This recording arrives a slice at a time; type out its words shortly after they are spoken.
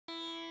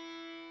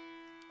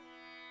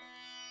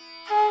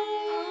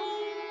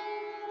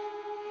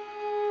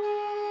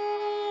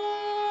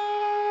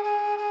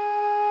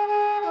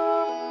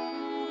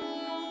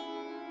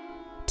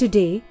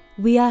Today,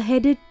 we are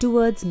headed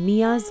towards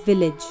Miya's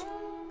village.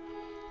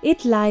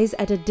 It lies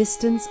at a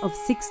distance of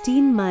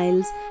 16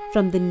 miles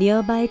from the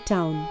nearby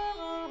town.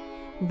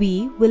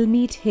 We will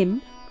meet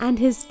him and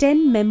his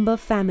 10-member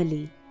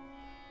family.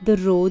 The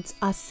roads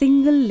are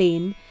single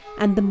lane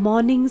and the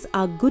mornings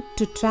are good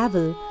to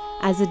travel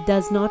as it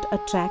does not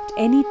attract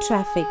any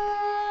traffic.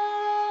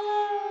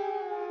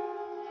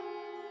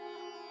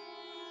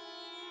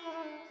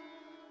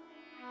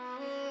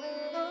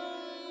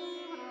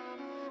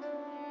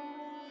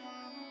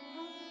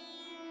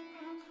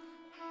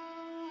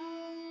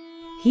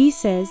 He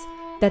says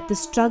that the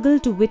struggle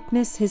to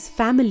witness his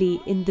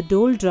family in the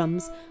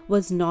doldrums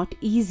was not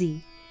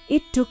easy.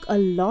 It took a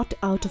lot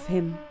out of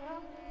him.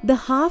 The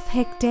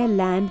half-hectare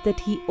land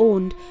that he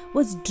owned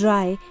was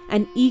dry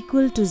and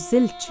equal to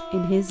zilch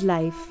in his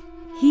life.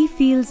 He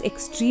feels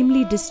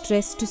extremely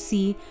distressed to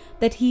see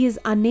that he is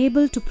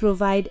unable to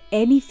provide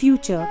any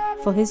future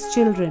for his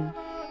children.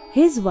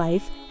 His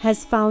wife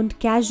has found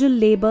casual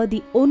labor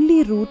the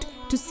only route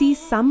to see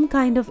some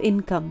kind of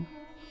income.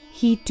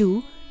 He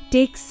too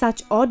takes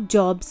such odd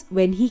jobs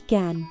when he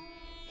can.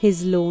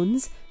 His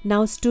loans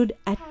now stood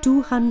at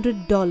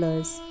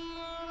 $200.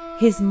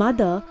 His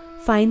mother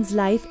finds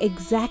life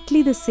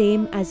exactly the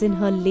same as in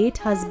her late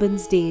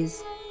husband's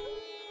days.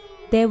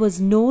 There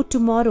was no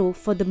tomorrow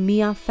for the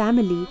Miya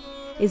family,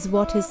 is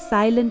what his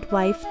silent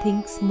wife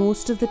thinks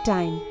most of the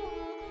time.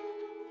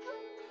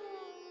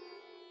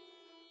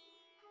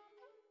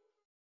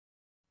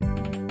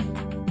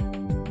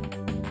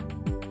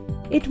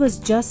 It was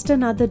just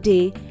another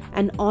day,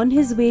 and on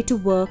his way to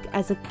work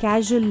as a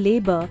casual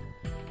laborer,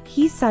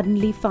 he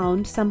suddenly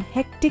found some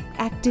hectic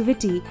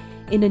activity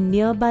in a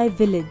nearby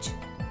village.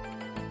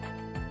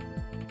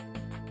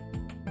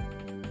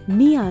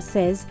 Miya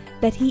says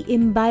that he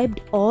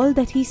imbibed all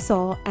that he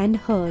saw and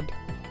heard.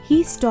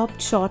 He stopped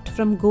short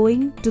from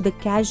going to the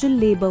casual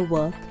labor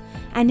work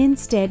and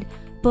instead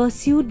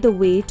pursued the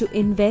way to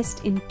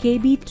invest in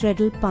KB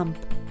Treadle Pump.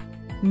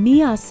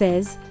 Miya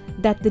says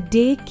that the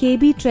day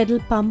KB Treadle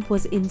Pump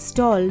was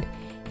installed,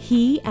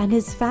 he and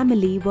his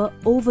family were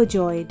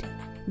overjoyed.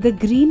 The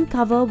green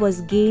cover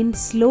was gained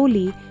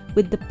slowly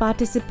with the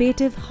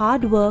participative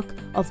hard work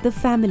of the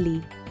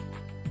family.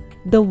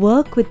 The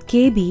work with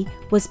KB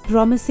was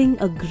promising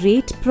a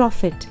great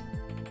profit.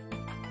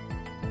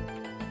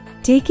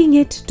 Taking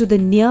it to the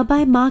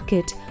nearby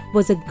market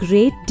was a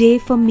great day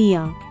for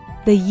Miya.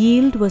 The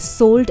yield was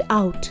sold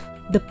out.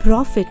 The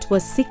profit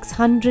was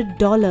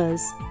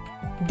 $600.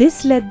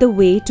 This led the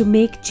way to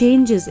make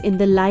changes in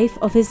the life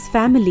of his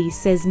family,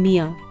 says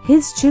Miya.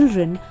 His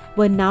children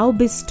were now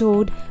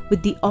bestowed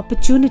with the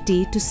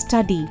opportunity to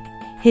study.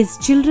 His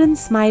children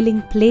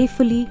smiling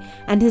playfully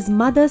and his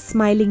mother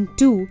smiling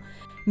too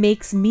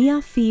makes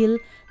Miya feel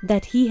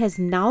that he has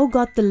now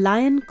got the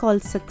lion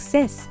called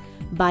success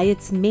by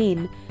its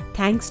mane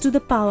thanks to the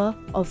power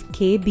of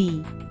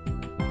KB.